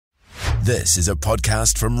This is a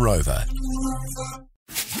podcast from Rover.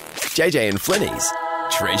 JJ and Flynny's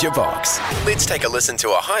Treasure Box. Let's take a listen to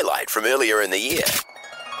a highlight from earlier in the year.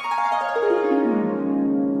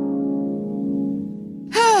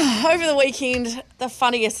 Over the weekend, the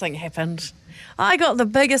funniest thing happened. I got the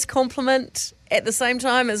biggest compliment at the same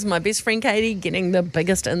time as my best friend Katie getting the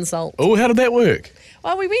biggest insult. Oh, how did that work?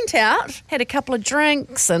 Well, we went out, had a couple of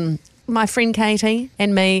drinks, and my friend Katie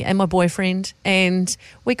and me and my boyfriend, and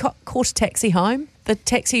we caught a taxi home. The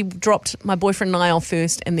taxi dropped my boyfriend and I off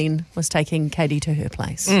first and then was taking Katie to her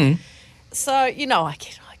place. So, I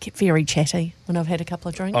get very chatty when I've had a couple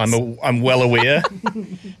of drinks. I'm well aware.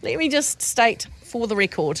 Let me just state for the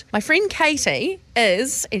record, my friend Katie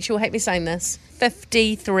is, and she'll hate me saying this,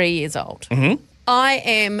 53 years old. Mm-hmm. I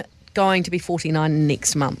am going to be 49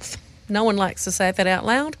 next month. No one likes to say that out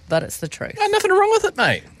loud, but it's the truth. Nothing wrong with it,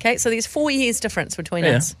 mate. Okay, so there's 4 years difference between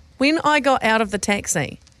us. When I got out of the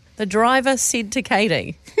taxi, the driver said to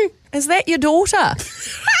Katie, "Is that your daughter?" Oh,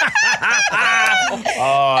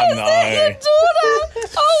 Is that your daughter?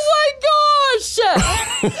 Oh my gosh!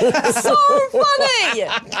 So funny.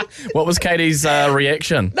 What was Katie's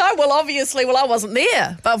reaction? No, well, obviously, I wasn't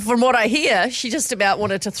there. But from what I hear, she just about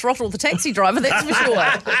wanted to throttle the taxi driver, that's for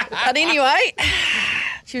sure. But anyway,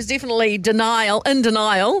 she was definitely in denial.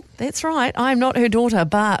 That's right, I'm not her daughter,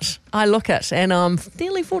 but I look it, and I'm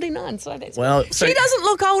nearly 49, so that's she doesn't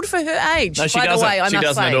look old for her age, no, she by doesn't. the way, I she must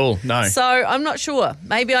doesn't say. at all, no. So I'm not sure.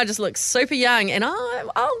 Maybe I just look super young, and I'm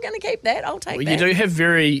going to keep that. I'll take that. You do have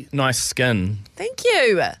very nice skin. Thank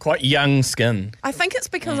you. Quite young skin. I think it's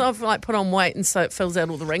because I've put on weight and so it fills out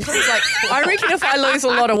all the wrinkles. I reckon if I lose a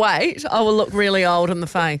lot of weight, I will look really old in the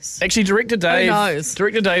face. Actually, Director Dave. Who knows?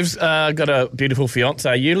 Director Dave's got a beautiful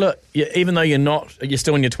fiance. You look, even though you're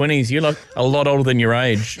still in your 20s, you look a lot older than your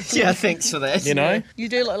age. Yeah, thanks for that. You know, You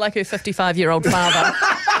do look like her 55-year-old father.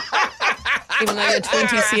 Even though you're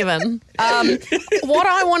 27. What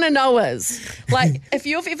I want to know is, if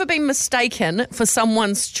you've ever been mistaken for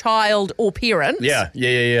someone's child or parent,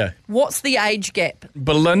 Yeah. what's the age gap?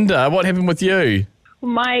 Belinda, what happened with you?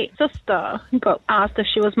 My sister got asked if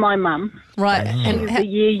she was my mum. Right. She's a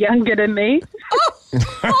year younger than me.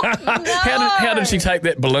 How did she take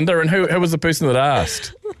that, Belinda? And who was the person that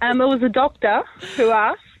asked? It was a doctor who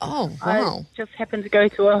asked. Oh, wow. I just happened to go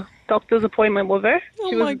to a doctor's appointment with her.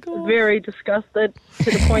 She was very disgusted to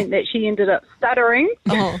the point that she ended up stuttering.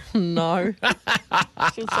 Oh, no.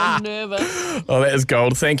 She was so nervous. Oh, that is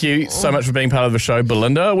gold. Thank you so much for being part of the show,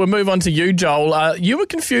 Belinda. We'll move on to you, Joel. You were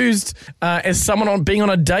confused as someone being on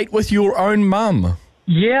a date with your own mum.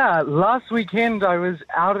 Yeah, last weekend I was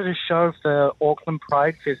out at a show for the Auckland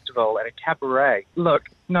Pride Festival at a cabaret. Look,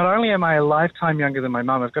 not only am I a lifetime younger than my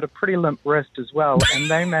mum, I've got a pretty limp wrist as well, and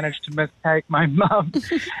they managed to mistake my mum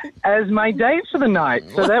as my date for the night.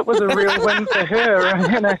 So that was a real win for her.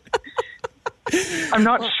 And I'm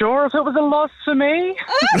not sure if it was a loss for me.